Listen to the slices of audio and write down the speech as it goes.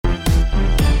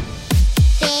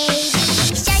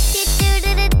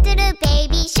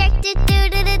do do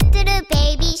do do do do,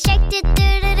 baby shark, do do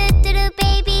do do do do,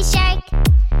 baby shark.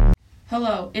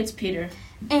 Hello, it's Peter.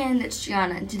 And it's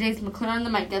Gianna, and today's McFlurry on the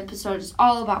Mic episode is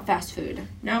all about fast food.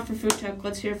 Now for Food Talk,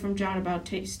 let's hear from John about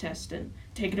taste testing.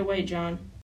 Take it away, John.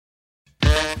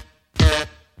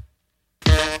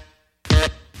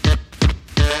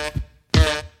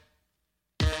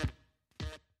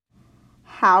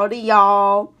 Howdy,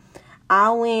 y'all.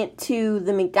 I went to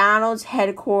the McDonald's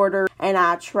headquarters and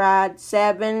I tried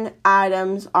 7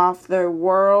 items off their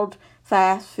world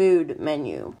fast food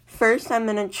menu. First, I'm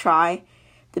going to try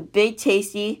the Big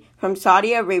Tasty from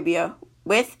Saudi Arabia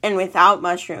with and without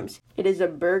mushrooms. It is a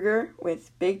burger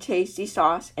with Big Tasty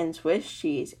sauce and Swiss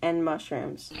cheese and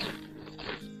mushrooms.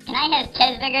 Can I have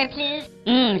cheeseburger, please?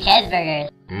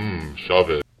 Cheeseburger. Shove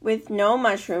it. With no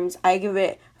mushrooms, I give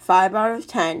it 5 out of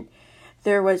 10.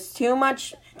 There was too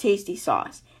much tasty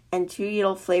sauce and too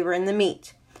little flavor in the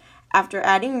meat. After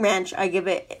adding ranch, I give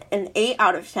it an 8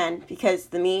 out of 10 because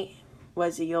the meat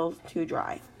was a little too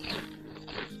dry.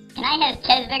 Can I have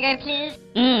cheeseburger, please?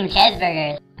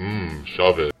 Cheeseburger.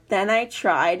 Shove it. Then I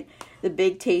tried the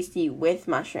Big Tasty with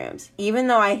mushrooms, even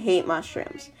though I hate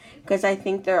mushrooms, because I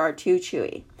think they are too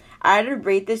chewy. I would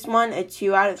rate this one a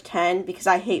 2 out of 10 because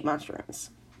I hate mushrooms.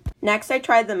 Next, I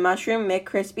tried the Mushroom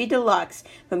McCrispy Deluxe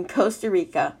from Costa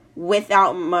Rica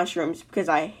without mushrooms because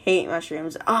I hate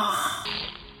mushrooms.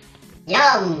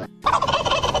 Yum!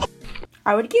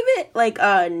 I would give it like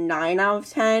a 9 out of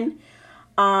 10.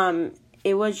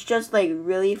 It was just like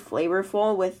really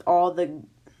flavorful with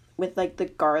the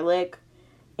garlic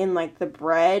in like the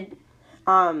bread.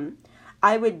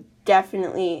 I would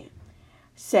definitely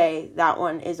say that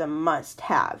one is a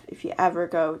must-have if you ever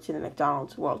go to the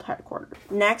McDonald's World Headquarters.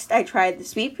 Next, I tried the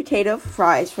sweet potato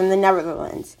fries from the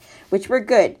Netherlands, which were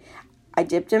good. I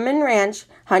dipped them in ranch,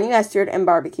 honey mustard, and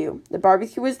barbecue. The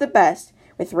barbecue was the best,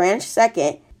 with ranch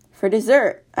second. For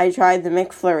dessert, I tried the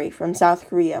McFlurry from South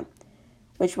Korea,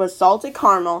 which was salted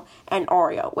caramel and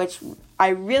Oreo, which I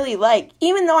really like,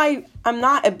 even though I'm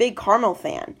not a big caramel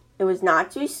fan. It was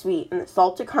not too sweet, and the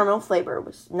salted caramel flavor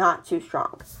was not too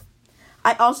strong.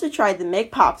 I also tried the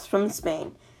McPops from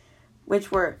Spain,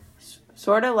 which were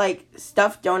sort of like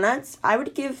stuffed donuts. I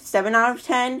would give 7 out of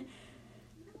 10.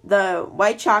 The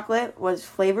white chocolate was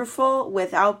flavorful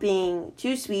without being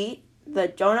too sweet. The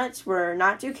donuts were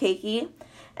not too cakey.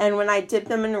 And when I dipped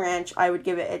them in ranch, I would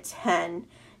give it a 10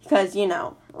 because,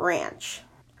 ranch.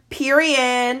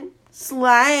 Period.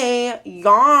 Slay.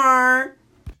 Yar.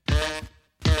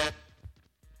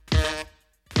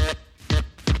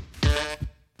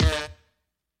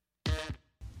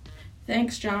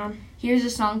 Thanks, John. Here's a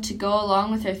song to go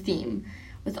along with our theme,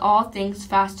 with all things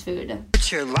fast food.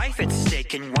 It's your life at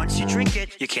stake, and once you drink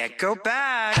it, you can't go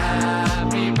back.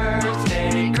 Happy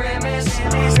birthday,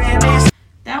 Grimace.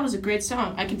 That was a great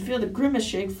song. I can feel the Grimace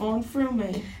shake flowing through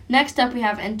me. Next up, we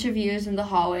have interviews in the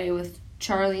hallway with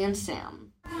Charlie and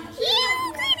Sam.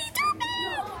 You greedy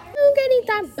dirtbag! You greedy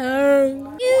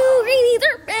dirtbag! You greedy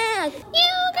dirtbag! You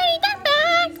greedy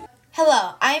dirtbag!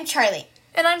 Hello, I'm Charlie,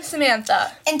 And I'm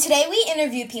Samantha. and today we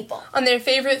interview people. On their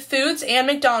favorite foods and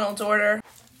McDonald's order.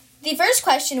 The first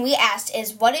question we asked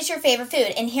is, what is your favorite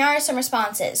food? And here are some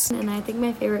responses. And I think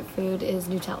my favorite food is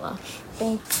Nutella.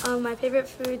 My favorite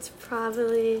food's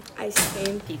probably ice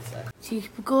cream. Pizza.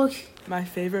 My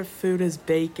favorite food is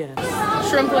bacon.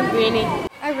 Shrimp linguine.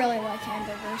 I really like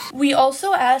hamburgers. We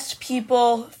also asked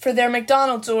people for their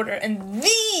McDonald's order, and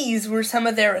these were some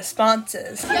of their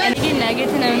responses. And you get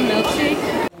nuggets and a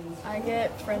milkshake? I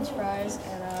get french fries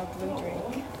and a blue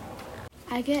drink.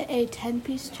 I get a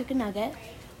 10-piece chicken nugget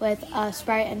with a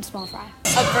Sprite and small fry.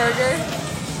 A burger.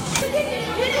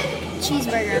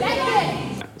 Cheeseburger.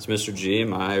 It's Mr. G.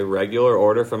 My regular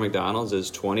order from McDonald's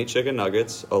is 20 chicken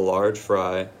nuggets, a large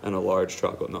fry, and a large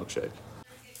chocolate milkshake.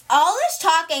 All this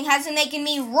talking has been making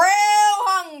me real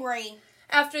hungry.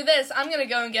 After this, I'm going to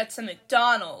go and get some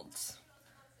McDonald's.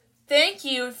 Thank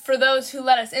you for those who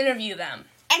let us interview them.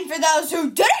 And for those who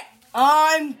didn't,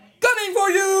 I'm coming for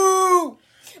you.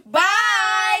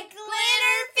 Bye,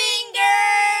 glitter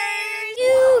fingers.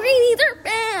 You greedy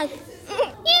dirtbag!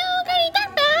 You greedy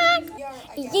dirtbag!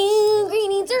 You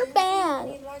greedy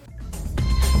dirtbag!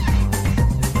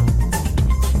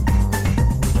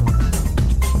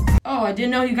 Oh, I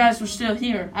didn't know you guys were still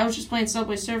here. I was just playing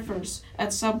Subway Surfers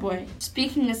at Subway.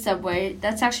 Speaking of Subway,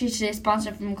 that's actually today's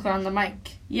sponsor from McFlurry on the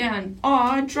Mic. Yeah, and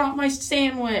I dropped my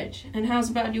sandwich. And how's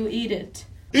about you eat it?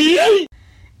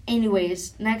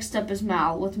 Anyways, next up is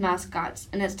Mal with mascots,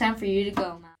 and it's time for you to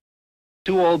go, Mal.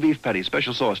 2 all-beef patties,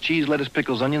 special sauce, cheese, lettuce,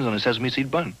 pickles, onions, on a sesame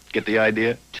seed bun. Get the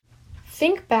idea?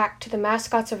 Think back to the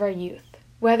mascots of our youth.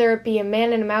 Whether it be a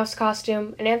man in a mouse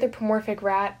costume, an anthropomorphic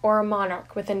rat, or a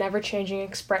monarch with a never-changing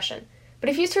expression. But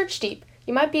if you search deep,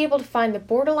 you might be able to find the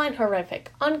borderline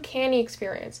horrific, uncanny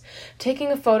experience of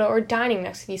taking a photo or dining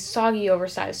next to these soggy,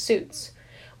 oversized suits.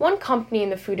 One company in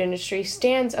the food industry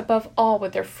stands above all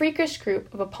with their freakish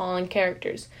group of appalling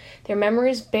characters, their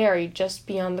memories buried just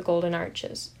beyond the golden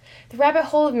arches. The rabbit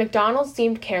hole of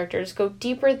McDonald's-themed characters go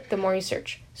deeper the more you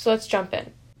search, so let's jump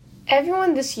in.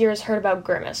 Everyone this year has heard about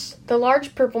Grimace, the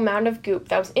large purple mound of goop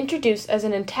that was introduced as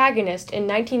an antagonist in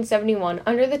 1971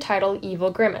 under the title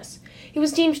Evil Grimace. He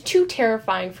was deemed too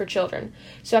terrifying for children,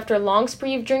 so after a long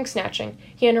spree of drink snatching,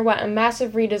 he underwent a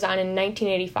massive redesign in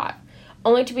 1985,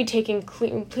 only to be taken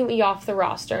completely off the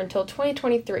roster until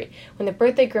 2023 when the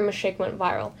birthday Grimace shake went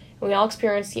viral, and we all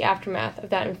experienced the aftermath of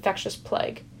that infectious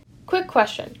plague. Quick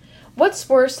question. What's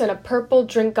worse than a purple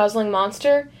drink-guzzling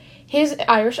monster? His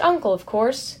Irish uncle, of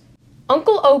course.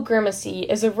 Uncle O Grimacy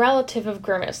is a relative of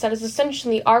Grimace that is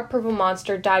essentially our purple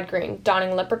monster dyed green,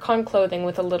 donning leprechaun clothing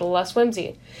with a little less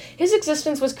whimsy. His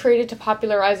existence was created to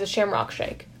popularize the Shamrock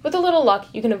Shake. With a little luck,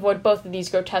 you can avoid both of these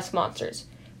grotesque monsters.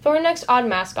 For our next odd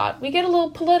mascot, we get a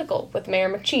little political with Mayor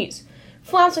McCheese,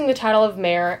 flouncing the title of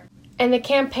mayor and the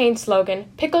campaign slogan,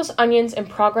 Pickles, Onions, and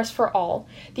Progress for All.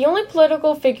 The only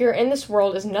political figure in this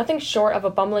world is nothing short of a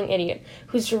bumbling idiot,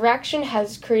 whose direction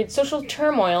has created social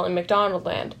turmoil in McDonald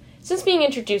land. Since being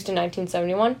introduced in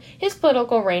 1971, his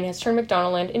political reign has turned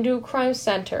McDonaldland into a crime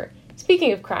center.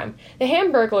 Speaking of crime, the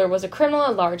Hamburglar was a criminal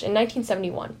at large in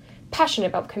 1971, passionate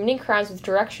about committing crimes with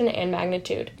direction and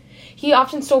magnitude. He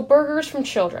often stole burgers from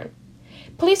children.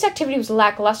 Police activity was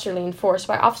lacklusterly enforced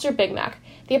by Officer Big Mac,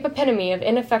 the epitome of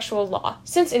ineffectual law,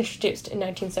 since introduced in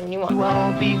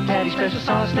 1971. Beef patty, special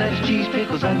sauce, lettuce, cheese,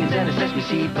 pickles, onions, and a sesame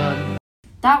seed bun.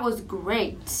 That was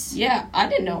great. Yeah, I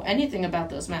didn't know anything about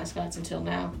those mascots until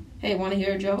now. Hey, want to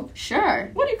hear a joke?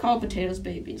 Sure. What do you call potatoes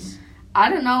babies?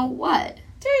 I don't know what.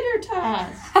 Tater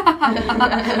tots.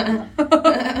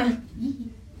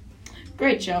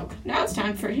 Great joke. Now it's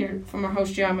time for hear from our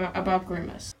host Gianna about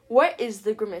Grimace. What is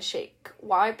the Grimace Shake?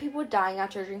 Why are people dying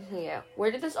after drinking it? Where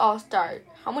did this all start?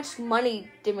 How much money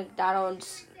did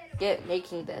McDonald's get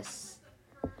making this?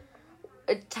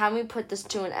 It's time we put this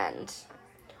to an end.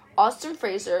 Austin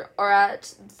Fraser, or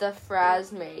at the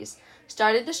Fraz Maze,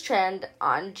 started this trend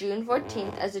on June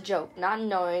 14th as a joke, not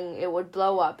knowing it would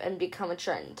blow up and become a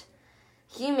trend.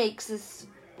 He makes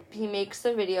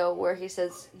the video where he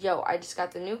says, "Yo, I just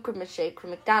got the new Grimace Shake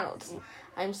from McDonald's.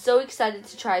 I'm so excited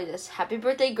to try this. Happy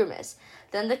birthday, Grimace."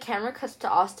 Then the camera cuts to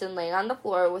Austin laying on the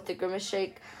floor with the Grimace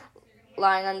Shake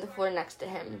lying on the floor next to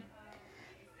him.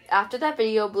 After that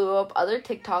video blew up, other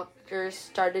TikTokers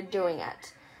started doing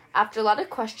it. After a lot of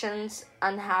questions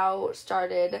on how it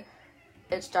started,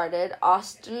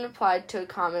 Austin replied to a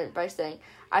comment by saying,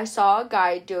 "I saw a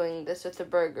guy doing this with a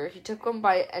burger. He took one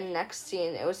bite, and next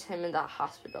scene, it was him in the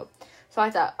hospital. So I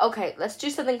thought, okay, let's do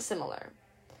something similar."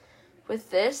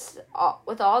 With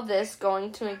all this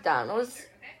going to McDonald's,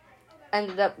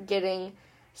 ended up getting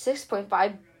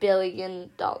 $6.5 billion.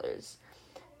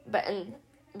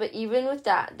 But even with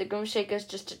that, the Grimace Shake is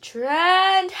just a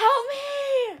trend. Help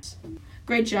me!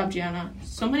 Great job, Gianna.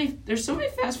 There's so many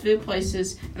fast food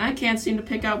places, and I can't seem to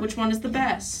pick out which one is the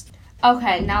best.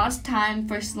 Okay, now it's time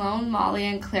for Sloan, Molly,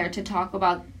 and Claire to talk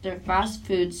about their fast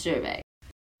food survey.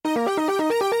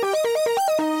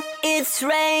 It's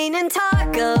raining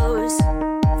tacos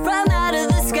from out of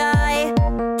the sky.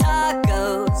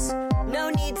 Tacos, no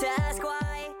need to ask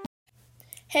why.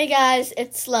 Hey guys,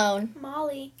 it's Sloan,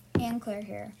 Molly, and Claire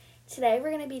here. Today we're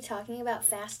going to be talking about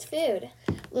fast food.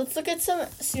 Let's look at some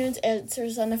students'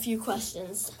 answers on a few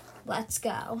questions. Let's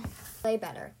go. Play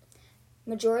better.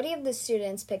 Majority of the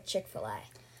students picked Chick-fil-A.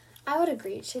 I would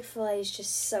agree. Chick-fil-A is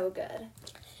just so good.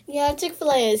 Yeah,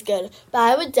 Chick-fil-A is good, but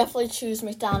I would definitely choose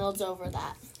McDonald's over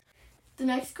that. The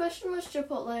next question was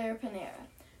Chipotle or Panera.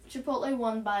 Chipotle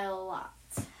won by a lot.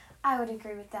 I would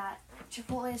agree with that.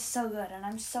 Chipotle is so good, and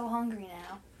I'm so hungry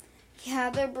now. Yeah,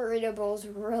 their burrito bowls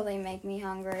really make me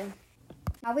hungry.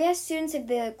 Now we asked students if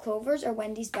the Clovers or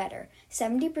Wendy's better.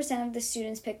 70% of the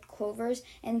students picked Clovers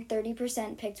and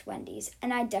 30% picked Wendy's,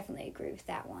 and I definitely agree with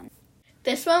that one.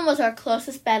 This one was our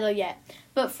closest battle yet,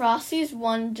 but Frosty's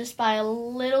won just by a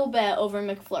little bit over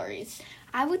McFlurry's.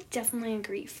 I would definitely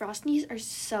agree. Frosties are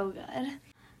so good.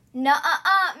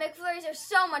 Nuh-uh-uh, McFlurries are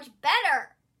so much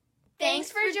better.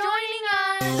 Thanks for joining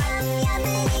us.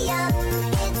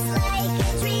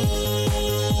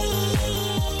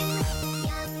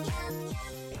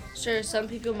 Sure, some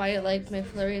people might like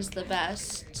McFlurry's the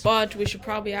best. But we should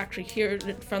probably actually hear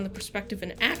it from the perspective of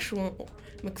an actual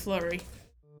McFlurry.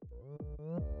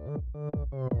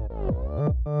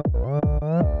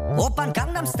 오빤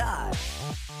강남 Gangnam Style.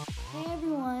 Hey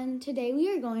everyone, today we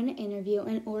are going to interview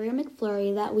an Oreo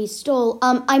McFlurry that we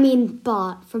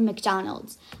bought from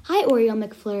McDonald's. Hi Oreo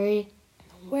McFlurry.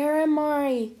 Where am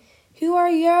I? Who are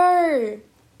you?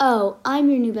 Oh,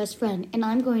 I'm your new best friend, and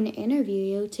I'm going to interview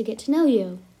you to get to know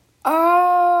you.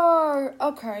 Oh,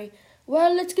 okay.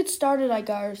 Well, let's get started, I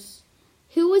guess.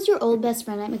 Who was your old best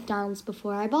friend at McDonald's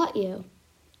before I bought you?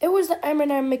 It was the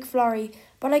M&M McFlurry,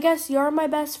 but I guess you're my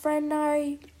best friend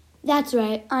now. That's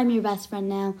right, I'm your best friend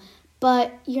now.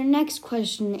 But your next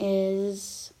question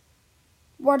is...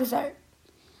 What is that?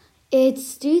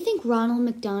 It's, do you think Ronald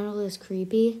McDonald is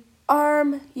creepy?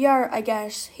 Yeah, I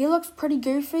guess. He looks pretty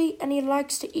goofy, and he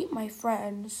likes to eat my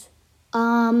friends.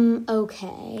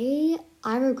 Okay.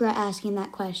 I regret asking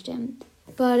that question.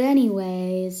 But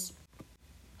anyways...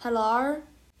 Hello?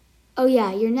 Oh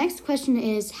yeah, your next question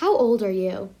is, how old are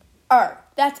you?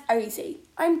 That's easy.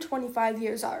 I'm 25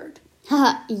 years old.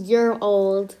 Haha, you're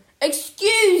old.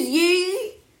 Excuse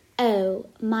you! Oh,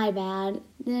 my bad.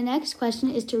 The next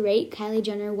question is to rate Kylie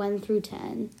Jenner 1 through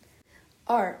 10.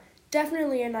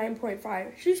 Definitely a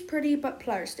 9.5. She's pretty but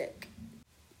plastic.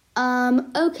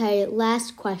 Okay,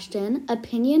 last question.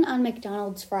 Opinion on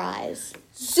McDonald's fries.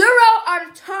 0 out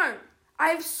of 10. I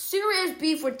have serious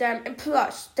beef with them, and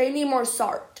plus, they need more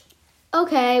salt.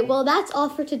 Okay, well that's all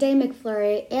for today,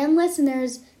 McFlurry. And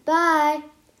listeners, bye!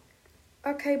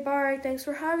 Okay, bye. Thanks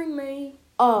for having me.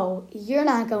 Oh, you're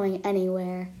not going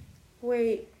anywhere.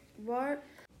 Wait, what?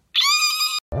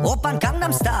 Oppan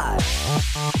Gangnam Style.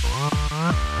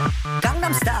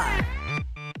 Gangnam Style.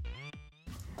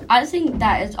 I think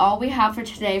that is all we have for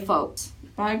today, folks.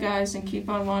 Bye, guys, and keep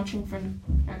on watching for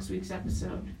next week's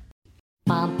episode.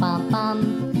 Bum, bum,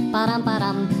 bum, ba-dum,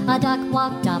 ba-dum. A duck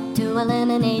walked up to a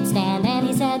lemonade stand, and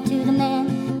he said to the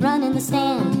man, run in the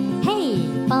stand, hey,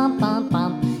 bum, bum,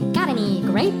 bum, got any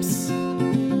grapes?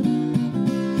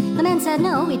 The man said,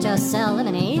 no, we just sell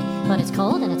lemonade, but it's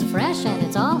cold and it's fresh and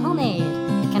it's all homemade.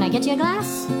 Can I get you a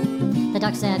glass? The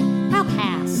duck said, I'll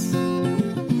pass.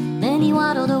 Then he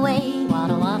waddled away,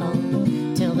 waddle, waddle,